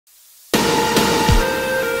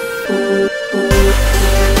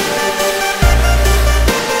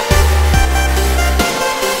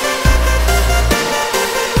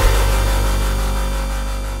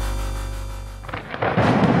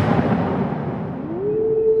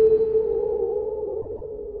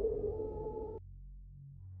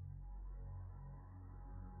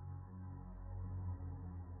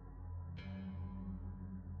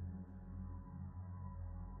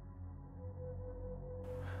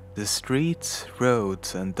The streets,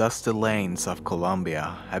 roads, and dusty lanes of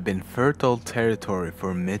Colombia have been fertile territory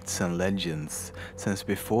for myths and legends since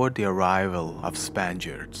before the arrival of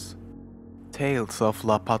Spaniards. Tales of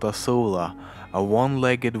La Patasola, a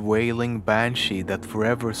one-legged wailing banshee that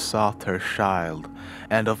forever sought her child,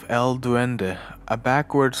 and of El Duende, a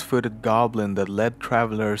backwards-footed goblin that led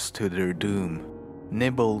travelers to their doom,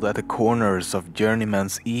 nibbled at the corners of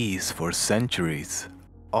journeyman's ease for centuries.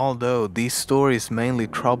 Although these stories mainly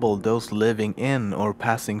troubled those living in or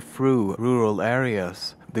passing through rural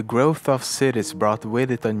areas, the growth of cities brought with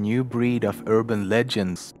it a new breed of urban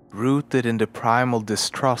legends, rooted in the primal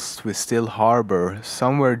distrust we still harbor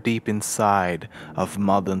somewhere deep inside of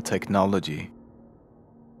modern technology.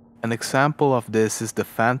 An example of this is the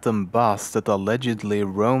phantom bus that allegedly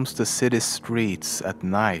roams the city's streets at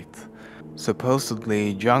night.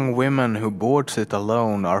 Supposedly, young women who board it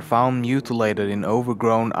alone are found mutilated in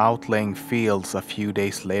overgrown outlying fields a few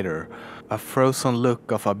days later, a frozen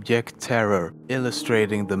look of abject terror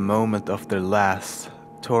illustrating the moment of their last,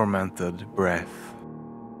 tormented breath.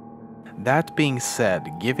 That being said,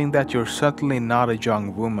 given that you're certainly not a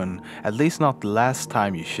young woman, at least not the last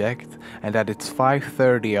time you checked, and that it's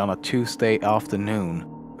 5:30 on a Tuesday afternoon,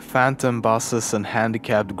 phantom buses and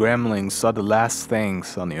handicapped gremlins are the last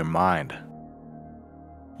things on your mind.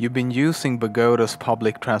 You've been using Bogota's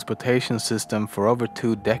public transportation system for over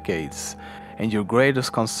 2 decades, and your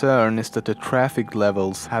greatest concern is that the traffic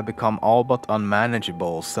levels have become all but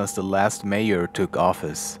unmanageable since the last mayor took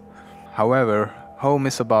office. However, home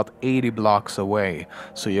is about 80 blocks away,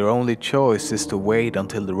 so your only choice is to wait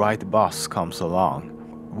until the right bus comes along.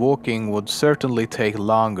 Walking would certainly take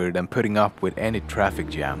longer than putting up with any traffic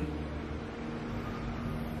jam.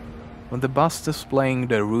 When the bus displaying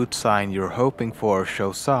the route sign you're hoping for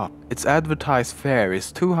shows up, its advertised fare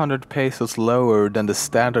is 200 pesos lower than the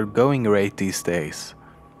standard going rate these days.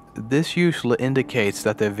 This usually indicates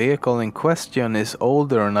that the vehicle in question is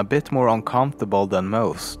older and a bit more uncomfortable than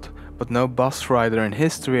most, but no bus rider in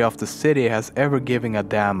history of the city has ever given a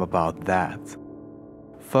damn about that.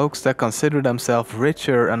 Folks that consider themselves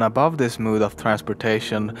richer and above this mode of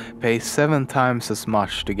transportation pay 7 times as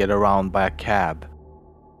much to get around by a cab,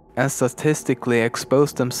 and statistically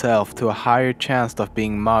expose themselves to a higher chance of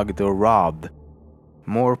being mugged or robbed.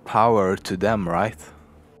 More power to them, right?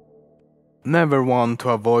 Never one to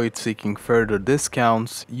avoid seeking further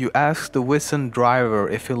discounts, you ask the wizened driver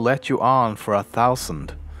if he'll let you on for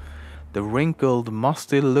 1,000. The wrinkled,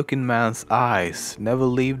 musty-looking man's eyes never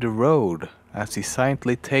leave the road as he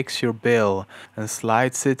silently takes your bill and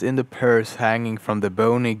slides it in the purse hanging from the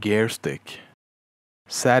bony gear stick.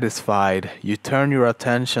 Satisfied, you turn your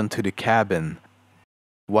attention to the cabin.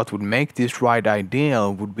 What would make this ride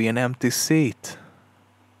ideal would be an empty seat.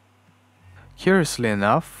 Curiously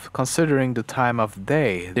enough, considering the time of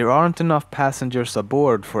day, there aren't enough passengers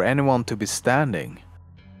aboard for anyone to be standing.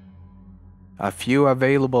 A few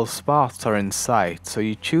available spots are in sight, so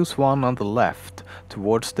you choose one on the left,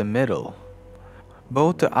 towards the middle.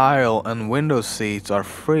 Both the aisle and window seats are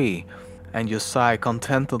free, and you sigh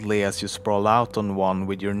contentedly as you sprawl out on one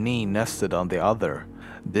with your knee nested on the other.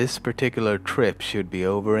 This particular trip should be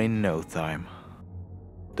over in no time.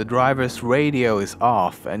 The driver's radio is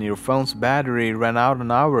off and your phone's battery ran out an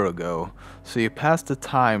hour ago, so you pass the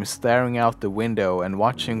time staring out the window and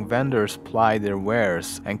watching vendors ply their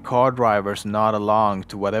wares and car drivers nod along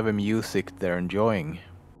to whatever music they're enjoying.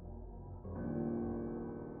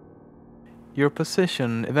 Your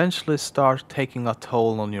position eventually starts taking a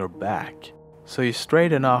toll on your back, so you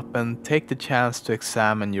straighten up and take the chance to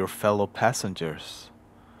examine your fellow passengers.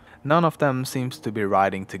 None of them seems to be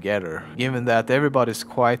riding together, given that everybody's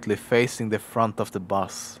quietly facing the front of the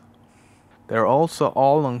bus. They're also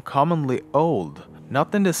all uncommonly old,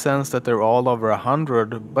 not in the sense that they're all over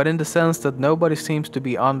 100, but in the sense that nobody seems to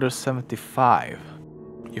be under 75.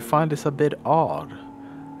 You find this a bit odd.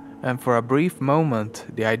 And for a brief moment,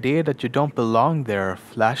 the idea that you don't belong there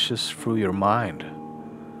flashes through your mind.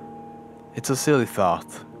 It's a silly thought,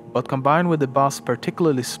 but combined with the bus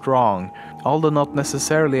particularly strong, although not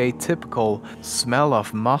necessarily a typical smell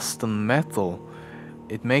of must and metal,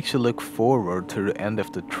 it makes you look forward to the end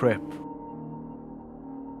of the trip.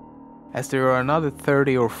 As there are another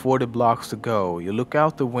 30 or 40 blocks to go, you look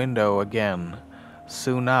out the window again,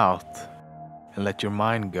 zoom out, and let your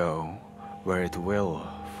mind go where it will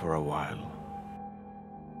for a while.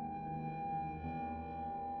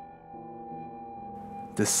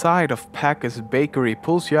 The sight of Packett's bakery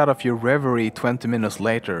pulls you out of your reverie 20 minutes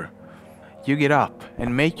later. You get up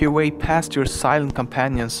and make your way past your silent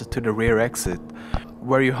companions to the rear exit,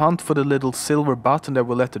 where you hunt for the little silver button that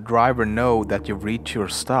will let the driver know that you've reached your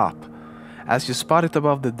stop. As you spot it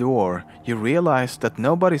above the door, you realize that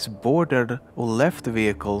nobody's boarded or left the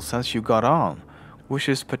vehicle since you got on, which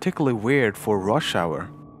is particularly weird for rush hour.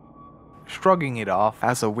 Shrugging it off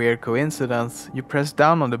as a weird coincidence, you press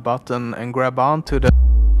down on the button and grab onto the...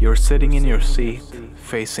 You're sitting in your seat,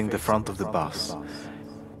 facing the front of the bus.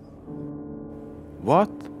 What?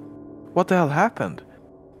 What the hell happened?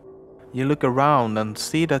 You look around and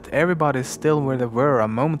see that everybody's still where they were a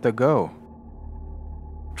moment ago.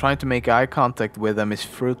 Trying to make eye contact with them is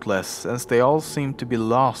fruitless, since they all seem to be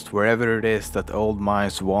lost wherever it is that old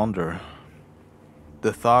minds wander.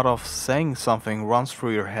 The thought of saying something runs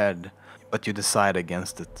through your head, but you decide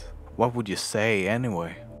against it. What would you say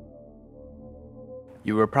anyway?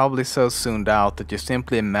 You were probably so zoned out that you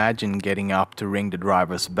simply imagined getting up to ring the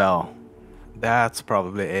driver's bell. That's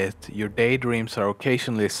probably it. Your daydreams are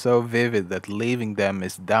occasionally so vivid that leaving them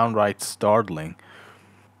is downright startling.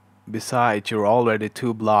 Besides, you're already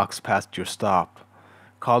 2 blocks past your stop.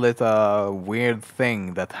 Call it a weird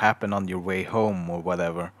thing that happened on your way home or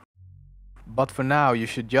whatever. But for now, you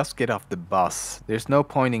should just get off the bus. There's no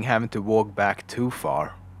point in having to walk back too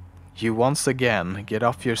far. You once again get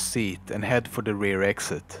off your seat and head for the rear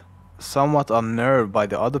exit, somewhat unnerved by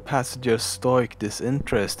the other passengers' stoic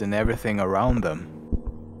disinterest in everything around them.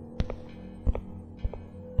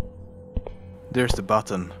 There's the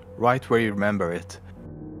button, right where you remember it.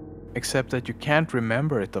 Except that you can't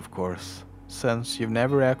remember it, of course, since you've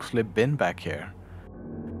never actually been back here.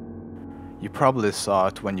 You probably saw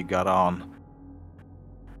it when you got on.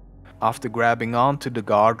 After grabbing onto the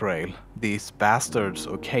guardrail, these bastards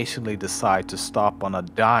occasionally decide to stop on a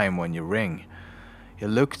dime when you ring. You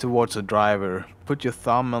look towards the driver, put your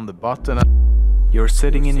thumb on the button, and you're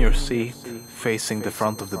sitting in your seat, facing the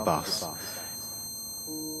front of the bus.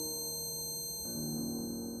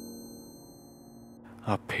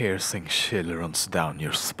 A piercing chill runs down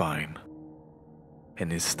your spine,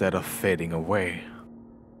 and instead of fading away,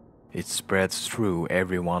 it spreads through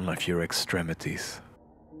every one of your extremities.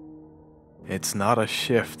 It's not a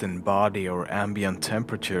shift in body or ambient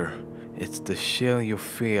temperature, it's the chill you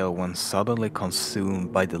feel when suddenly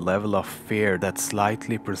consumed by the level of fear that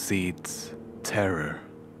slightly precedes terror.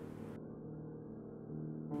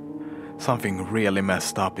 Something really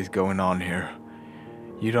messed up is going on here.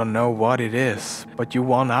 You don't know what it is, but you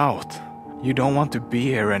want out. You don't want to be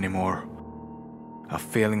here anymore. A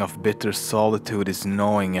feeling of bitter solitude is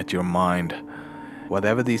gnawing at your mind.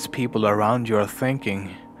 Whatever these people around you are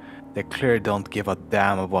thinking, they clearly don't give a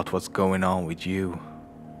damn about what's going on with you.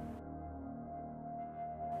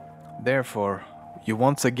 Therefore, you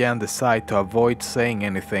once again decide to avoid saying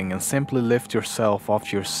anything and simply lift yourself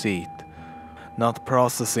off your seat, not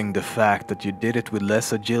processing the fact that you did it with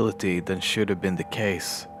less agility than should have been the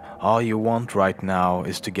case. All you want right now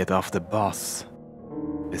is to get off the bus.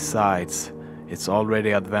 Besides, it's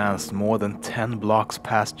already advanced more than 10 blocks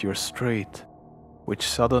past your street, which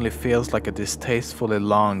suddenly feels like a distastefully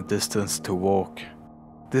long distance to walk.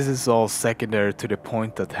 This is all secondary to the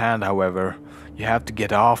point at hand, however. You have to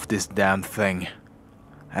get off this damn thing.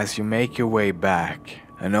 As you make your way back,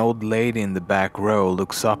 an old lady in the back row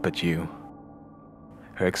looks up at you.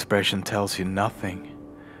 Her expression tells you nothing,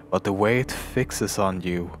 but the way it fixes on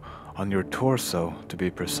you, on your torso to be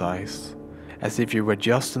precise, as if you were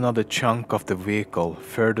just another chunk of the vehicle,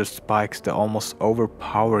 further spikes the almost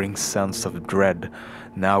overpowering sense of dread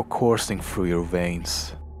now coursing through your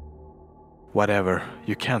veins. Whatever,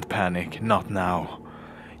 you can't panic, not now.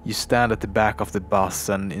 You stand at the back of the bus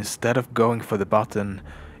and instead of going for the button,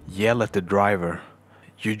 yell at the driver.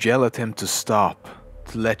 You yell at him to stop,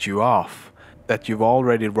 to let you off, that you've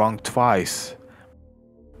already rung twice,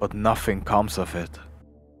 but nothing comes of it.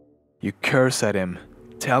 You curse at him,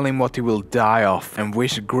 tell him what he will die of and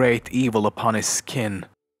wish great evil upon his skin.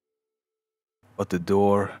 But the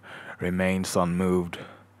door remains unmoved.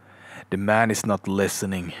 The man is not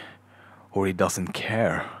listening, or he doesn't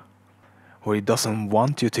care, or he doesn't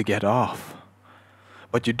want you to get off.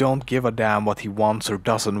 But you don't give a damn what he wants or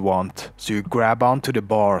doesn't want, so you grab onto the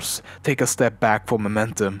bars, take a step back for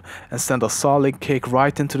momentum, and send a solid kick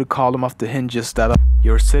right into the column of the hinges that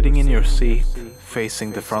you're sitting in your seat,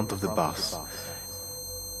 facing the front of the bus.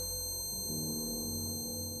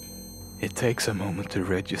 It takes a moment to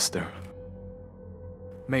register.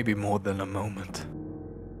 Maybe more than a moment.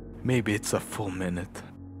 Maybe it's a full minute.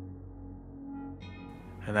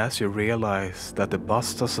 And as you realize that the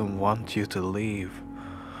bus doesn't want you to leave,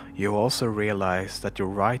 you also realize that your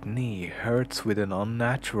right knee hurts with an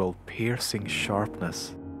unnatural, piercing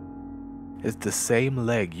sharpness. It's the same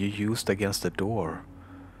leg you used against the door,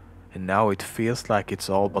 and now it feels like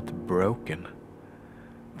it's all but broken.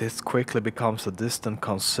 This quickly becomes a distant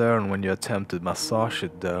concern when you attempt to massage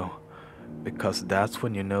it though, because that's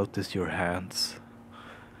when you notice your hands.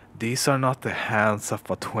 These are not the hands of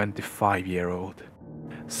a 25-year-old.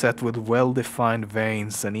 Set with well-defined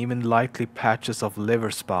veins and even likely patches of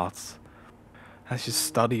liver spots. As you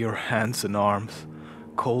study your hands and arms,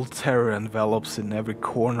 cold terror envelops in every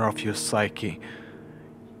corner of your psyche.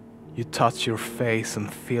 You touch your face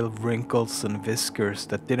and feel wrinkles and whiskers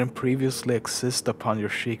that didn't previously exist upon your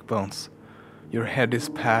cheekbones. Your head is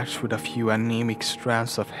patched with a few anemic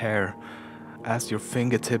strands of hair as your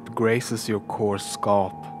fingertip grazes your coarse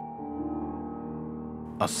scalp.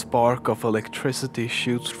 A spark of electricity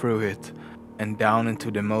shoots through it and down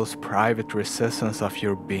into the most private recesses of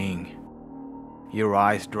your being. Your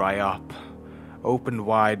eyes dry up, open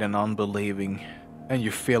wide and unbelieving, and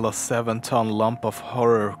you feel a 7-ton lump of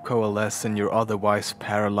horror coalesce in your otherwise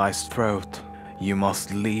paralyzed throat. You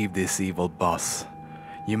must leave this evil bus.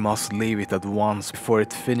 You must leave it at once before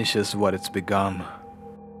it finishes what it's begun.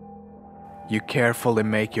 You carefully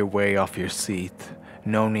make your way off your seat.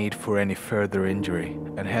 No need for any further injury,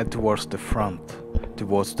 and head towards the front,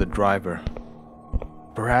 towards the driver.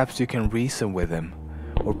 Perhaps you can reason with him,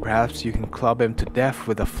 or perhaps you can club him to death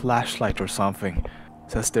with a flashlight or something,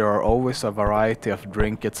 since there are always a variety of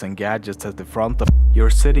trinkets and gadgets at the front of... You're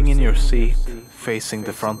sitting in your seat, facing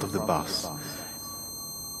the front of the bus.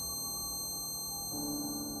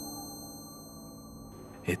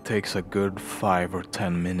 It takes a good 5 or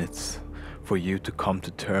 10 minutes for you to come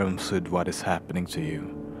to terms with what is happening to you,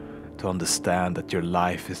 to understand that your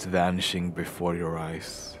life is vanishing before your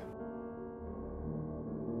eyes.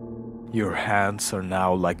 Your hands are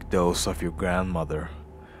now like those of your grandmother.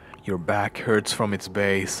 Your back hurts from its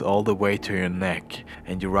base all the way to your neck,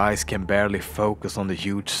 and your eyes can barely focus on the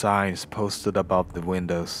huge signs posted above the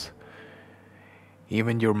windows.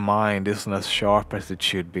 Even your mind isn't as sharp as it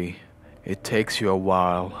should be. It takes you a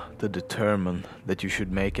while to determine that you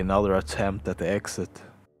should make another attempt at the exit.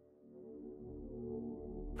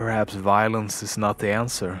 Perhaps violence is not the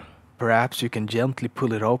answer. Perhaps you can gently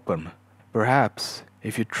pull it open. Perhaps,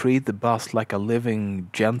 if you treat the bus like a living,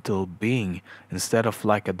 gentle being instead of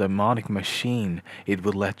like a demonic machine, it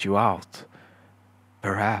will let you out.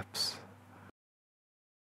 Perhaps.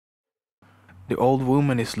 The old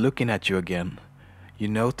woman is looking at you again. You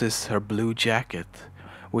notice her blue jacket,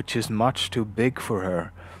 which is much too big for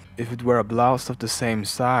her. If it were a blouse of the same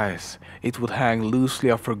size, it would hang loosely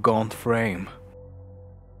off her gaunt frame.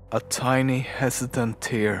 A tiny, hesitant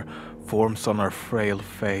tear forms on her frail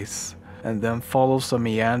face, and then follows a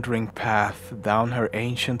meandering path down her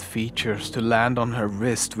ancient features to land on her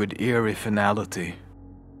wrist with eerie finality.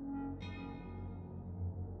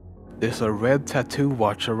 There's a red tattoo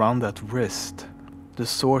watch around that wrist, the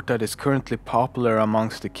sort that is currently popular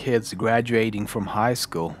amongst the kids graduating from high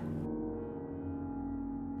school.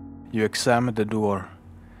 You examine the door,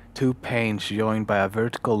 2 panes joined by a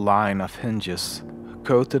vertical line of hinges,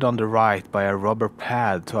 coated on the right by a rubber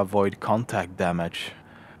pad to avoid contact damage.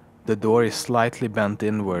 The door is slightly bent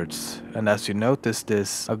inwards, and as you notice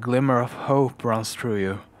this, a glimmer of hope runs through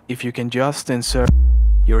you. If you can just insert...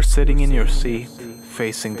 You're sitting in your seat,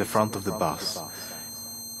 facing the front of the bus.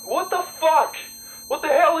 What the fuck? What the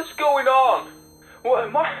hell is going on?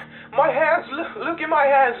 What, my hands, look at my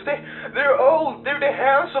hands, they're old, they're the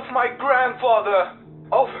hands of my grandfather,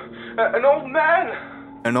 of an old man.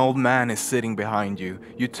 An old man is sitting behind you.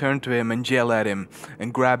 You turn to him and yell at him,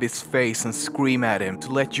 and grab his face and scream at him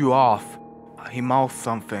to let you off. He mouths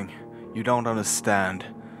something you don't understand.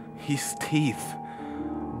 His teeth.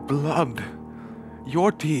 Blood.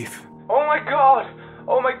 Your teeth. Oh my god,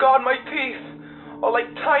 my teeth are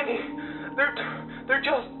like tiny, they're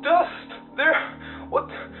just dust.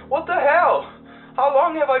 What the hell? How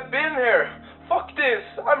long have I been here? Fuck this,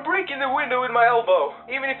 I'm breaking the window with my elbow.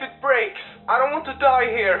 Even if it breaks, I don't want to die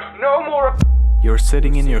here. No more. You're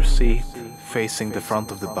sitting in your seat, facing the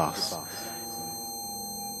front of the bus.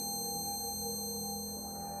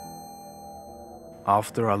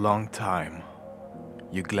 After a long time,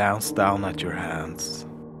 you glance down at your hands.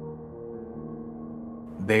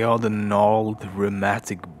 They are the gnarled,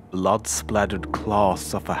 rheumatic, blood-splattered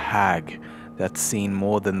claws of a hag that's seen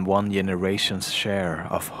more than one generation's share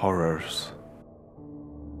of horrors.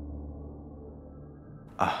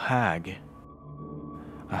 A hag.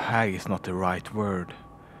 A hag is not the right word.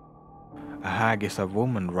 A hag is a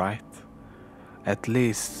woman, right? At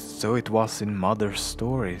least so it was in mother's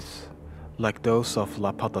stories, like those of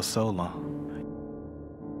La Patasola.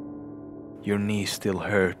 Your knee still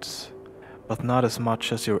hurts, but not as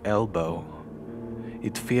much as your elbow.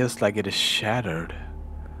 It feels like it is shattered.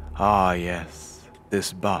 Ah yes,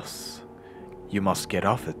 this bus. You must get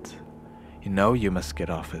off it. You know you must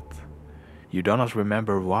get off it. You do not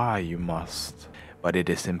remember why you must, but it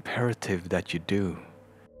is imperative that you do.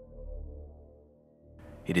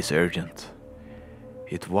 It is urgent.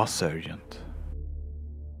 It was urgent.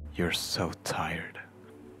 You're so tired.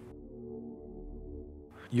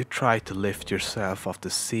 You try to lift yourself off the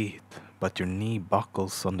seat, but your knee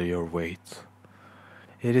buckles under your weight.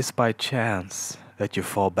 It is by chance that you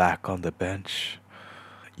fall back on the bench.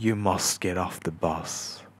 You must get off the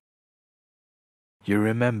bus. You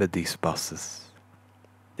remember these buses.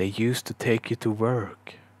 They used to take you to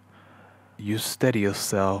work. You steady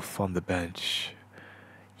yourself on the bench.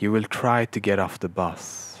 You will try to get off the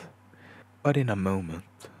bus, but in a moment,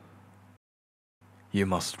 you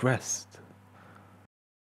must rest.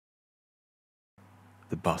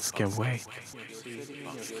 The bus can wait.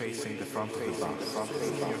 Facing the front of the bus.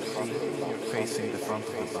 Facing the front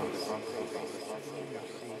of the bus.